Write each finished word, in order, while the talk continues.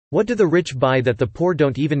What do the rich buy that the poor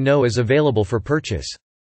don't even know is available for purchase?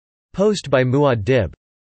 Post by MuadDib.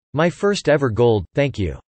 My first ever gold, thank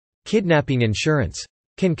you. Kidnapping insurance.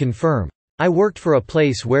 Can confirm. I worked for a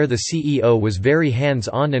place where the CEO was very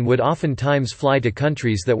hands-on and would oftentimes fly to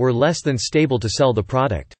countries that were less than stable to sell the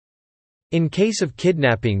product. In case of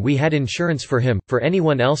kidnapping, we had insurance for him, for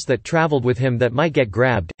anyone else that traveled with him that might get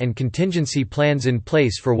grabbed, and contingency plans in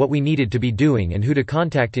place for what we needed to be doing and who to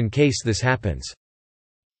contact in case this happens.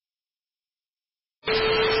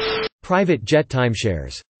 Private jet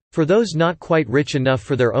timeshares. For those not quite rich enough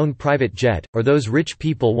for their own private jet, or those rich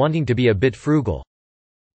people wanting to be a bit frugal.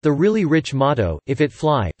 The really rich motto, if it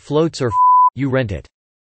floats or you rent it.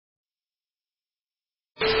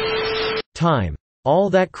 Time. All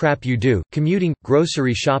that crap you do, commuting,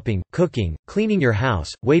 grocery shopping, cooking, cleaning your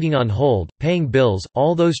house, waiting on hold, paying bills,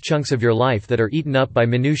 all those chunks of your life that are eaten up by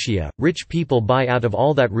minutiae, rich people buy out of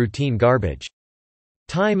all that routine garbage.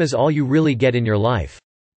 Time is all you really get in your life.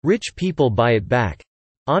 Rich people buy it back.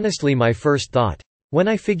 Honestly, my first thought. When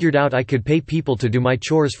I figured out I could pay people to do my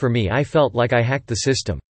chores for me, I felt like I hacked the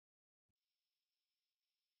system.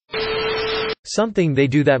 Something they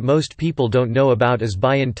do that most people don't know about is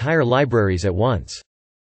buy entire libraries at once.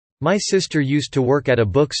 My sister used to work at a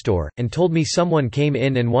bookstore, and told me someone came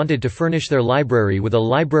in and wanted to furnish their library with a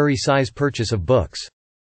library-size purchase of books.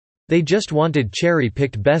 They just wanted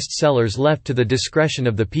cherry-picked bestsellers left to the discretion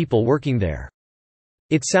of the people working there.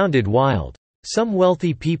 It sounded wild. Some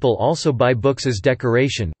wealthy people also buy books as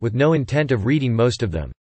decoration, with no intent of reading most of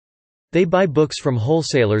them. They buy books from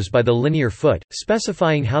wholesalers by the linear foot,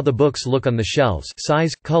 specifying how the books look on the shelves,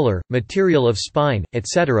 size, color, material of spine,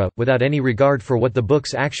 etc., without any regard for what the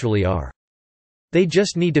books actually are. They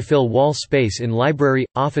just need to fill wall space in library,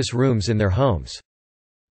 office rooms in their homes.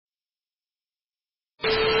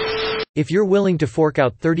 If you're willing to fork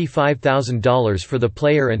out $35,000 for the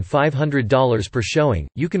player and $500 per showing,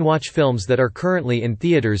 you can watch films that are currently in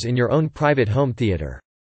theaters in your own private home theater.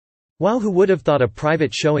 Wow, who would have thought a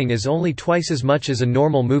private showing is only twice as much as a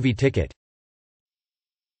normal movie ticket?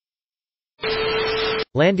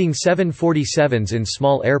 Landing 747s in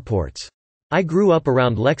small airports. I grew up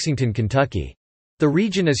around Lexington, Kentucky. The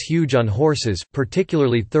region is huge on horses,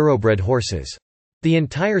 particularly thoroughbred horses. The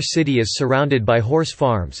entire city is surrounded by horse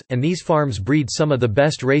farms, and these farms breed some of the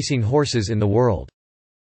best racing horses in the world.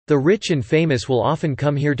 The rich and famous will often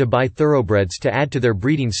come here to buy thoroughbreds to add to their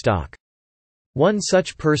breeding stock. One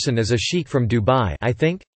such person is a sheik from Dubai, I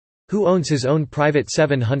think, who owns his own private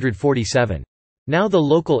 747. Now the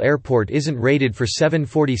local airport isn't rated for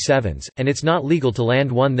 747s, and it's not legal to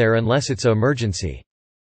land one there unless it's an emergency.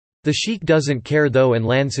 The sheik doesn't care though and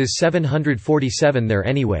lands his 747 there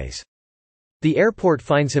anyways. The airport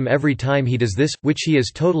fines him every time he does this, which he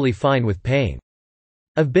is totally fine with paying.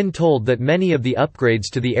 I've been told that many of the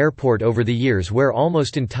upgrades to the airport over the years were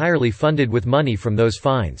almost entirely funded with money from those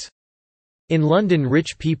fines. In London,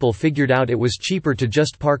 rich people figured out it was cheaper to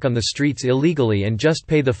just park on the streets illegally and just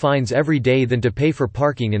pay the fines every day than to pay for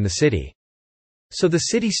parking in the city. So the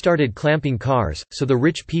city started clamping cars, so the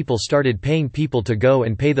rich people started paying people to go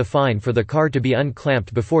and pay the fine for the car to be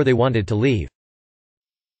unclamped before they wanted to leave.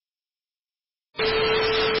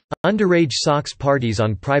 Underage Sox parties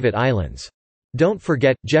on private islands. Don't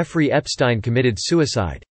forget, Jeffrey Epstein committed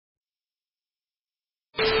suicide.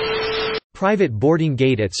 Private boarding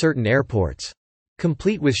gate at certain airports.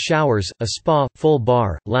 Complete with showers, a spa, full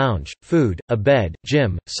bar, lounge, food, a bed,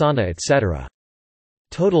 gym, sauna, etc.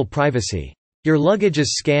 Total privacy. Your luggage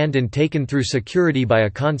is scanned and taken through security by a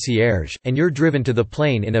concierge, and you're driven to the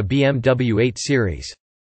plane in a BMW 8 Series.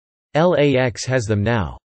 LAX has them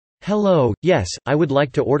now. Hello, yes, I would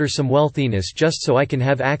like to order some wealthiness just so I can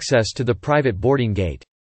have access to the private boarding gate.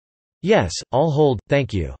 Yes, I'll hold,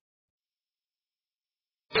 thank you.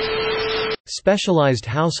 Specialized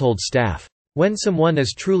household staff. When someone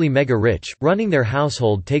is truly mega rich, running their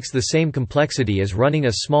household takes the same complexity as running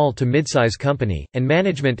a small to mid-size company, and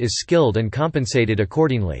management is skilled and compensated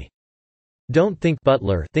accordingly. Don't think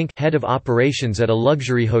butler, think head of operations at a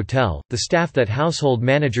luxury hotel. The staff that household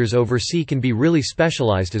managers oversee can be really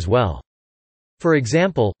specialized as well. For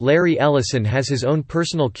example, Larry Ellison has his own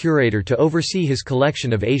personal curator to oversee his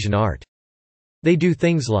collection of Asian art. They do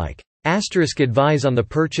things like advise on the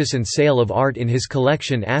purchase and sale of art in his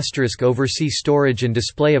collection, oversee storage and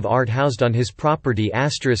display of art housed on his property,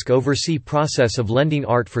 oversee process of lending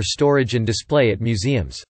art for storage and display at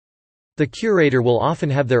museums. The curator will often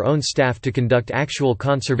have their own staff to conduct actual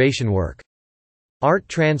conservation work. Art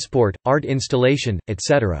transport, art installation,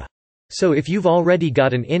 etc. So if you've already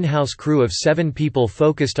got an in-house crew of 7 people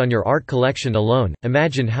focused on your art collection alone,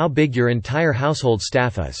 imagine how big your entire household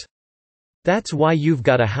staff is. That's why you've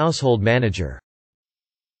got a household manager.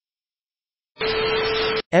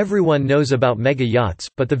 Everyone knows about mega yachts,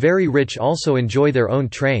 but the very rich also enjoy their own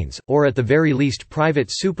trains, or at the very least private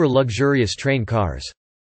super-luxurious train cars.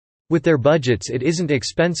 With their budgets, it isn't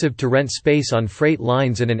expensive to rent space on freight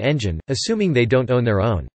lines and an engine, assuming they don't own their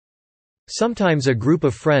own. Sometimes a group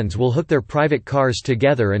of friends will hook their private cars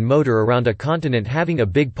together and motor around a continent having a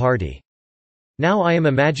big party. Now I am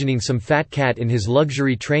imagining some fat cat in his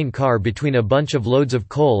luxury train car between a bunch of loads of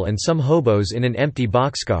coal and some hobos in an empty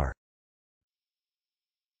boxcar.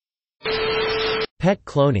 Pet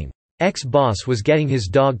cloning. Ex-boss was getting his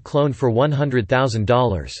dog cloned for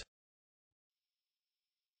 $100,000.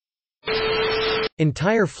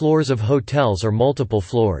 Entire floors of hotels or multiple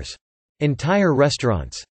floors. Entire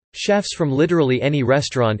restaurants. Chefs from literally any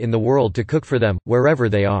restaurant in the world to cook for them, wherever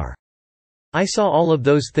they are. I saw all of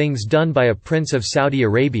those things done by a prince of Saudi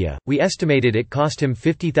Arabia. We estimated it cost him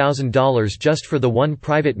 $50,000 just for the one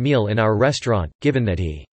private meal in our restaurant, given that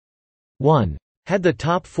he 1. Had the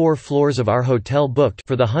top 4 floors of our hotel booked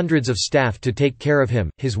for the hundreds of staff to take care of him,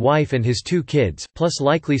 his wife and his 2 kids, plus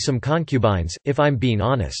likely some concubines, if I'm being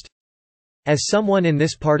honest. As someone in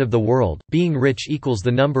this part of the world, being rich equals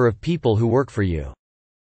the number of people who work for you.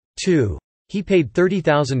 2. He paid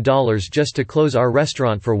 $30,000 just to close our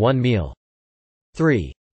restaurant for one meal.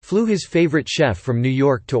 3. Flew his favorite chef from New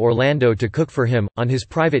York to Orlando to cook for him, on his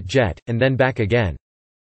private jet, and then back again.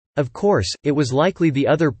 Of course, it was likely the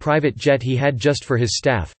other private jet he had just for his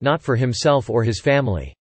staff, not for himself or his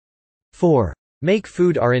family. 4. Make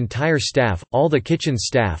food our entire staff, all the kitchen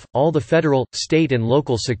staff, all the federal, state and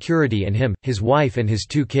local security and him, his wife and his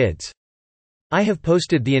 2 kids. I have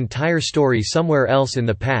posted the entire story somewhere else in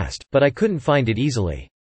the past, but I couldn't find it easily.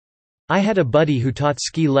 I had a buddy who taught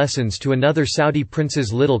ski lessons to another Saudi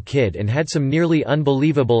prince's little kid and had some nearly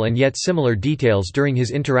unbelievable and yet similar details during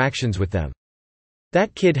his interactions with them.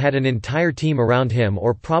 That kid had an entire team around him,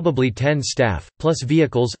 or probably 10 staff, plus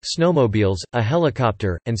vehicles, snowmobiles, a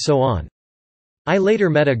helicopter, and so on. I later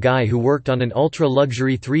met a guy who worked on an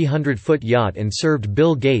ultra-luxury 300-foot yacht and served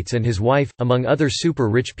Bill Gates and his wife, among other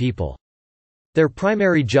super-rich people. Their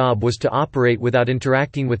primary job was to operate without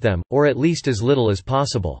interacting with them, or at least as little as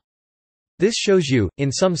possible. This shows you,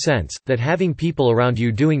 in some sense, that having people around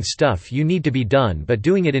you doing stuff you need to be done but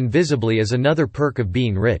doing it invisibly is another perk of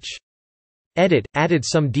being rich. Edit, added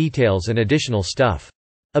some details and additional stuff.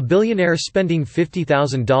 A billionaire spending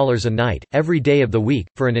 $50,000 a night, every day of the week,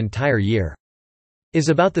 for an entire year. Is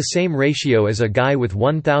about the same ratio as a guy with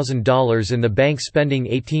 $1,000 in the bank spending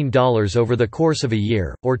 $18 over the course of a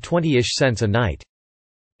year, or 20-ish cents a night.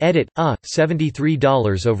 Edit,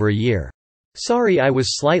 $73 over a year. Sorry, I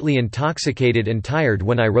was slightly intoxicated and tired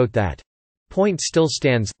when I wrote that. Point still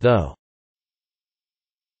stands, though.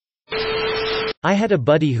 I had a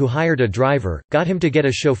buddy who hired a driver, got him to get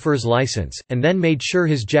a chauffeur's license, and then made sure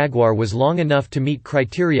his Jaguar was long enough to meet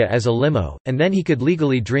criteria as a limo, and then he could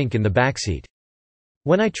legally drink in the backseat.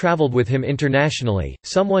 When I traveled with him internationally,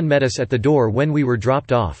 someone met us at the door when we were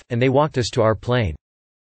dropped off, and they walked us to our plane.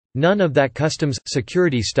 None of that customs,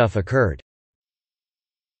 security stuff occurred.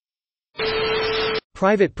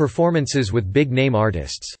 Private performances with big-name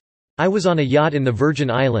artists. I was on a yacht in the Virgin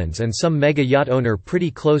Islands and some mega yacht owner pretty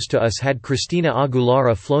close to us had Christina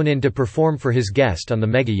Aguilera flown in to perform for his guest on the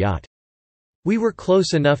mega yacht. We were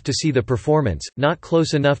close enough to see the performance, not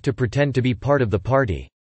close enough to pretend to be part of the party.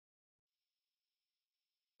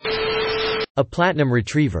 A platinum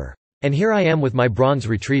retriever. And here I am with my bronze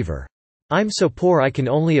retriever. I'm so poor I can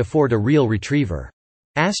only afford a real retriever.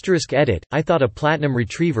 *Edit, I thought a platinum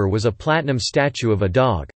retriever was a platinum statue of a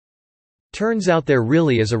dog. Turns out there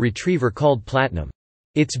really is a retriever called Platinum.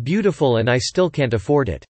 It's beautiful and I still can't afford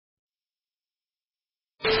it.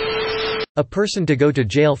 A person to go to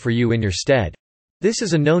jail for you in your stead. This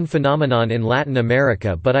is a known phenomenon in Latin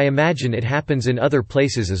America, but I imagine it happens in other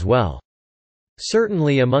places as well.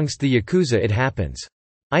 Certainly amongst the Yakuza it happens.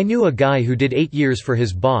 I knew a guy who did 8 years for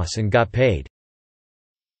his boss and got paid.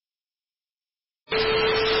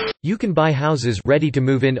 You can buy houses ready to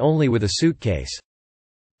move in only with a suitcase.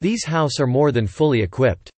 These houses are more than fully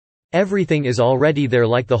equipped. Everything is already there,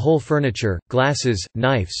 like the whole furniture, glasses,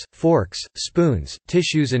 knives, forks, spoons,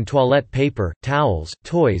 tissues and toilet paper, towels,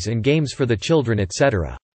 toys and games for the children,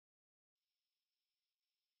 etc.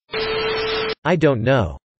 I don't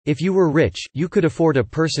know. If you were rich, you could afford a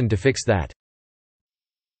person to fix that.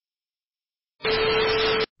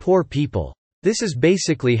 Poor people. This is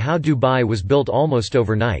basically how Dubai was built almost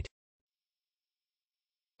overnight.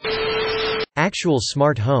 Actual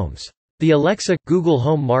smart homes. The Alexa, Google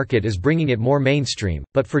Home market is bringing it more mainstream,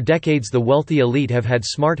 but for decades the wealthy elite have had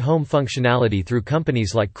smart home functionality through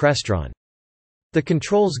companies like Crestron. The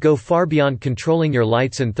controls go far beyond controlling your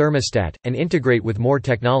lights and thermostat, and integrate with more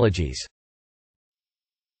technologies.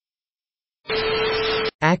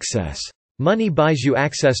 Access. Money buys you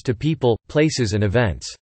access to people, places and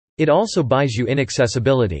events. It also buys you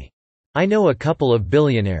inaccessibility. I know a couple of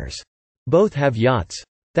billionaires. Both have yachts.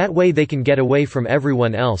 That way they can get away from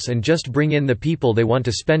everyone else and just bring in the people they want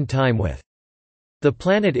to spend time with. The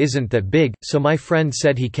planet isn't that big, so my friend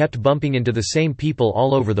said he kept bumping into the same people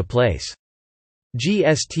all over the place.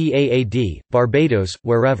 GSTAAD, Barbados,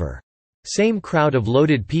 wherever. Same crowd of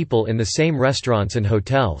loaded people in the same restaurants and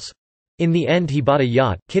hotels. In the end he bought a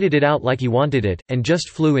yacht, kitted it out like he wanted it, and just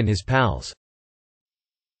flew in his pals.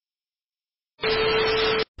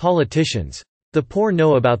 Politicians. The poor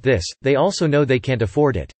know about this, they also know they can't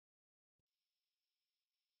afford it.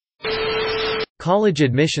 College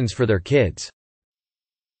admissions for their kids.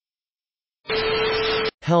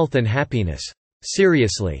 Health and happiness.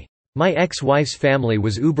 Seriously. My ex-wife's family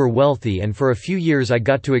was uber wealthy and for a few years I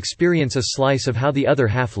got to experience a slice of how the other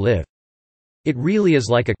half live. It really is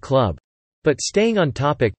like a club. But staying on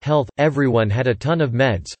topic, health, everyone had a ton of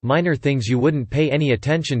meds, minor things you wouldn't pay any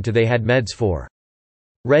attention to they had meds for.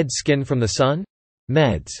 Red skin from the sun?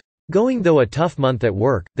 Meds. Going through a tough month at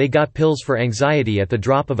work, they got pills for anxiety at the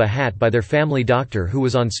drop of a hat by their family doctor who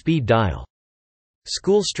was on speed dial.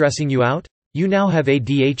 School stressing you out? You now have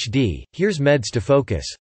ADHD, here's meds to focus.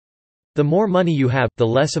 The more money you have, the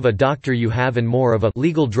less of a doctor you have and more of a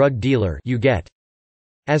legal drug dealer you get.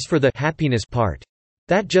 As for the happiness part,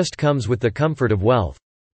 that just comes with the comfort of wealth.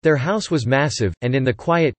 Their house was massive, and in the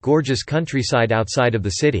quiet, gorgeous countryside outside of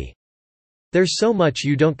the city. There's so much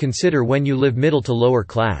you don't consider when you live middle to lower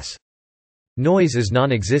class. Noise is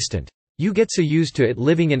non-existent. You get so used to it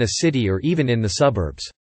living in a city or even in the suburbs.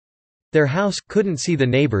 Their house, couldn't see the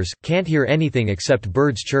neighbors, can't hear anything except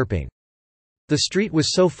birds chirping. The street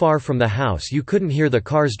was so far from the house you couldn't hear the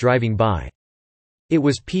cars driving by. It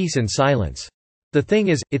was peace and silence. The thing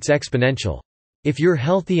is, it's exponential. If you're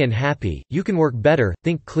healthy and happy, you can work better,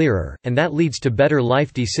 think clearer, and that leads to better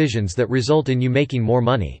life decisions that result in you making more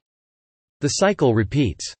money. The cycle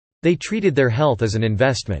repeats. They treated their health as an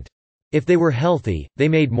investment. If they were healthy, they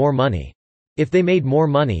made more money. If they made more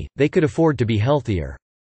money, they could afford to be healthier.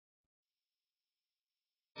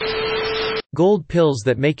 Gold pills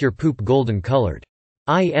that make your poop golden colored.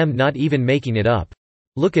 I am not even making it up.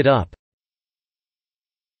 Look it up.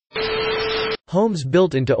 Homes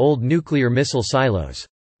built into old nuclear missile silos.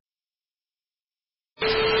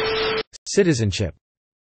 Citizenship.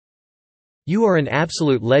 You are an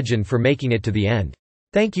absolute legend for making it to the end.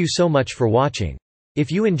 Thank you so much for watching.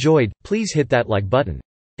 If you enjoyed, please hit that like button.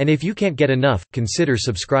 And if you can't get enough, consider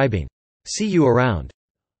subscribing. See you around.